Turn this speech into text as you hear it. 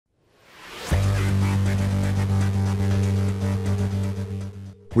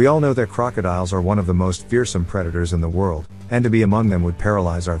We all know that crocodiles are one of the most fearsome predators in the world, and to be among them would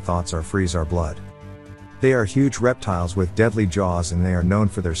paralyze our thoughts or freeze our blood. They are huge reptiles with deadly jaws, and they are known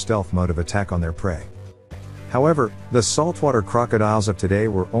for their stealth mode of attack on their prey. However, the saltwater crocodiles of today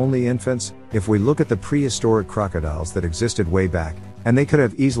were only infants. If we look at the prehistoric crocodiles that existed way back, and they could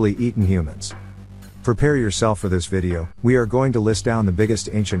have easily eaten humans. Prepare yourself for this video. We are going to list down the biggest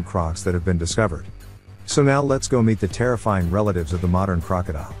ancient crocs that have been discovered. So now let's go meet the terrifying relatives of the modern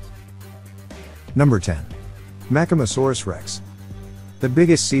crocodile. Number 10. Macamosaurus rex. The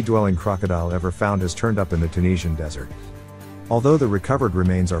biggest sea-dwelling crocodile ever found has turned up in the Tunisian desert. Although the recovered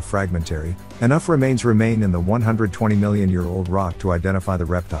remains are fragmentary, enough remains remain in the 120-million-year-old rock to identify the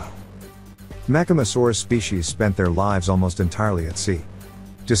reptile. Macamosaurus species spent their lives almost entirely at sea.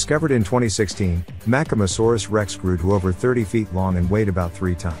 Discovered in 2016, Macamosaurus rex grew to over 30 feet long and weighed about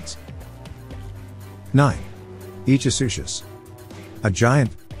 3 tons. 9. Ichthyosaurus. A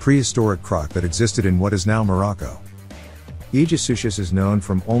giant, prehistoric croc that existed in what is now Morocco. Ichthyosaurus is known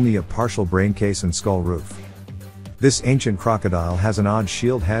from only a partial brain case and skull roof. This ancient crocodile has an odd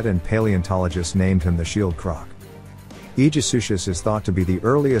shield head, and paleontologists named him the shield croc. Ichthyosaurus is thought to be the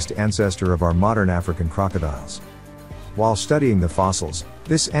earliest ancestor of our modern African crocodiles. While studying the fossils,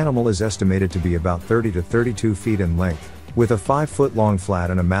 this animal is estimated to be about 30 to 32 feet in length, with a 5-foot-long flat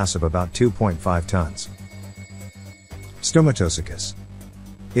and a mass of about 2.5 tons. Stomatosuchus.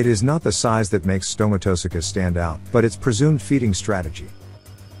 It is not the size that makes Stomatosuchus stand out, but its presumed feeding strategy.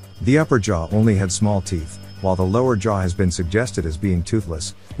 The upper jaw only had small teeth, while the lower jaw has been suggested as being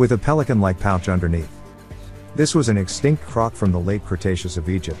toothless, with a pelican-like pouch underneath. This was an extinct croc from the late Cretaceous of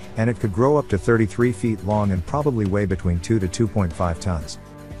Egypt, and it could grow up to 33 feet long and probably weigh between 2 to 2.5 tons.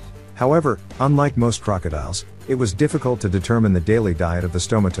 However, unlike most crocodiles, it was difficult to determine the daily diet of the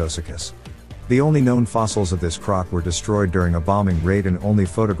Stomatosuchus. The only known fossils of this croc were destroyed during a bombing raid, and only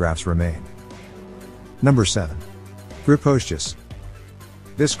photographs remain. Number 7. Crocodile.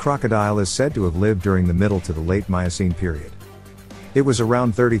 This crocodile is said to have lived during the Middle to the Late Miocene period. It was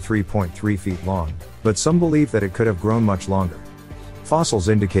around 33.3 feet long, but some believe that it could have grown much longer. Fossils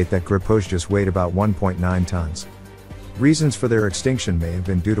indicate that crocodiles weighed about 1.9 tons. Reasons for their extinction may have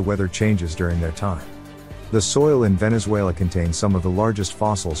been due to weather changes during their time. The soil in Venezuela contains some of the largest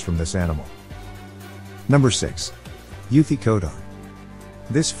fossils from this animal. Number 6. Euthecodon.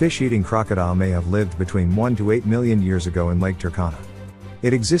 This fish-eating crocodile may have lived between 1 to 8 million years ago in Lake Turkana.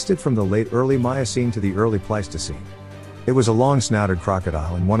 It existed from the late early Miocene to the early Pleistocene. It was a long-snouted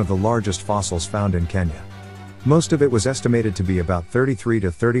crocodile and one of the largest fossils found in Kenya. Most of it was estimated to be about 33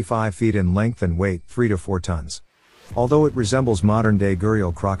 to 35 feet in length and weighed 3 to 4 tons. Although it resembles modern-day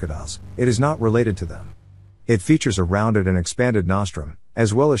gharial crocodiles, it is not related to them. It features a rounded and expanded nostrum,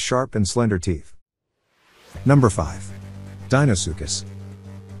 as well as sharp and slender teeth. Number 5. Deinosuchus.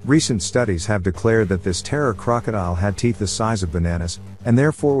 Recent studies have declared that this terror crocodile had teeth the size of bananas, and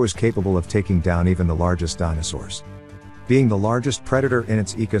therefore was capable of taking down even the largest dinosaurs. Being the largest predator in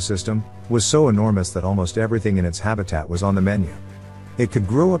its ecosystem, was so enormous that almost everything in its habitat was on the menu. It could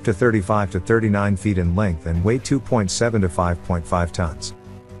grow up to 35 to 39 feet in length and weigh 2.7 to 5.5 tons.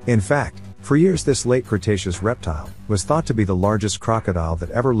 In fact, for years this late Cretaceous reptile was thought to be the largest crocodile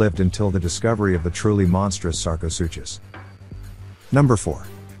that ever lived until the discovery of the truly monstrous Sarcosuchus. Number 4.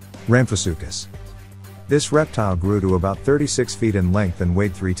 Ramphosuchus. This reptile grew to about 36 feet in length and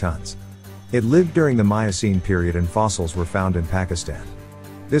weighed 3 tons. It lived during the Miocene period, and fossils were found in Pakistan.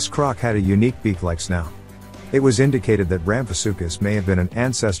 This croc had a unique beak-like snout. It was indicated that Ramphosuchus may have been an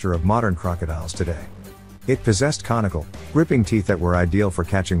ancestor of modern crocodiles today. It possessed conical, gripping teeth that were ideal for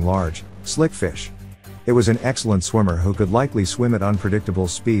catching large, slick fish. It was an excellent swimmer who could likely swim at unpredictable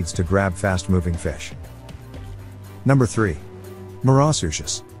speeds to grab fast-moving fish. Number 3.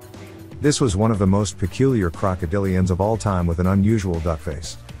 Morosuchus. This was one of the most peculiar crocodilians of all time, with an unusual duck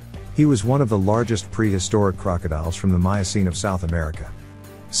face. He was one of the largest prehistoric crocodiles from the Miocene of South America.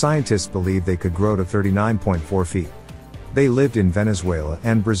 Scientists believe they could grow to 39.4 feet. They lived in Venezuela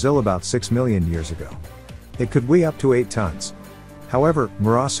and Brazil about 6 million years ago. It could weigh up to 8 tons. However,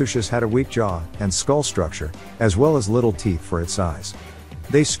 Morosuchus had a weak jaw and skull structure, as well as little teeth for its size.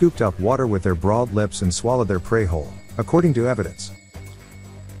 They scooped up water with their broad lips and swallowed their prey whole, according to evidence.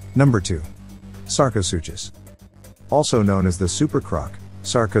 Number 2. Sarcosuchus. Also known as the super croc,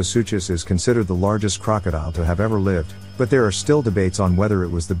 Sarcosuchus is considered the largest crocodile to have ever lived, but there are still debates on whether it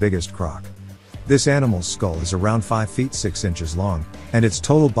was the biggest croc. This animal's skull is around 5 feet 6 inches long, and its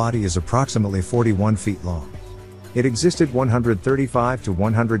total body is approximately 41 feet long. It existed 135 to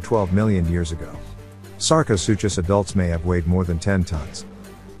 112 million years ago. Sarcosuchus adults may have weighed more than 10 tons.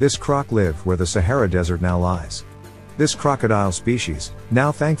 This croc lived where the Sahara Desert now lies. This crocodile species,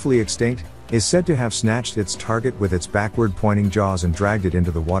 now thankfully extinct, is said to have snatched its target with its backward-pointing jaws and dragged it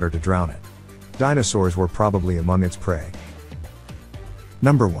into the water to drown it. Dinosaurs were probably among its prey.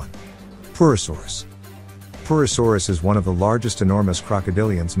 Number 1. Purosaurus. Purosaurus is one of the largest enormous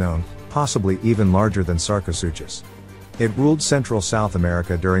crocodilians known, possibly even larger than Sarcosuchus. It ruled central South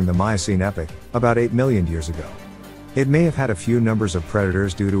America during the Miocene epoch, about 8 million years ago. It may have had a few numbers of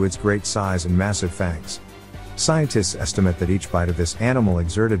predators due to its great size and massive fangs. Scientists estimate that each bite of this animal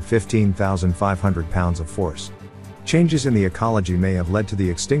exerted 15,500 pounds of force. Changes in the ecology may have led to the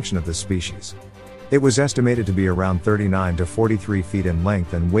extinction of this species. It was estimated to be around 39 to 43 feet in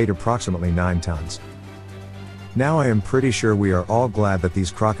length and weighed approximately 9 tons. Now I am pretty sure we are all glad that these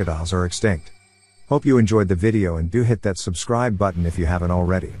crocodiles are extinct. Hope you enjoyed the video and do hit that subscribe button if you haven't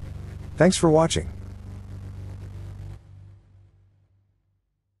already. Thanks for watching.